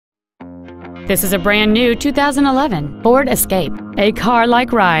This is a brand new 2011 Ford Escape, a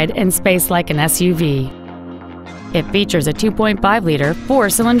car-like ride and space like an SUV. It features a 2.5-liter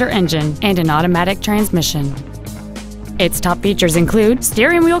four-cylinder engine and an automatic transmission. Its top features include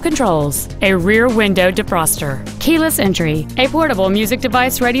steering wheel controls, a rear window defroster, keyless entry, a portable music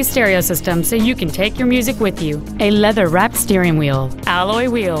device-ready stereo system so you can take your music with you, a leather-wrapped steering wheel, alloy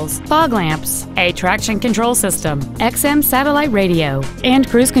wheels, fog lamps, a traction control system, XM satellite radio, and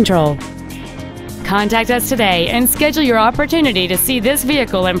cruise control. Contact us today and schedule your opportunity to see this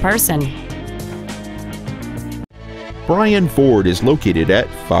vehicle in person. Brien Ford is located at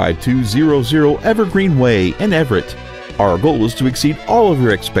 5200 Evergreen Way in Everett. Our goal is to exceed all of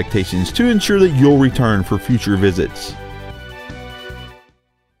your expectations to ensure that you'll return for future visits.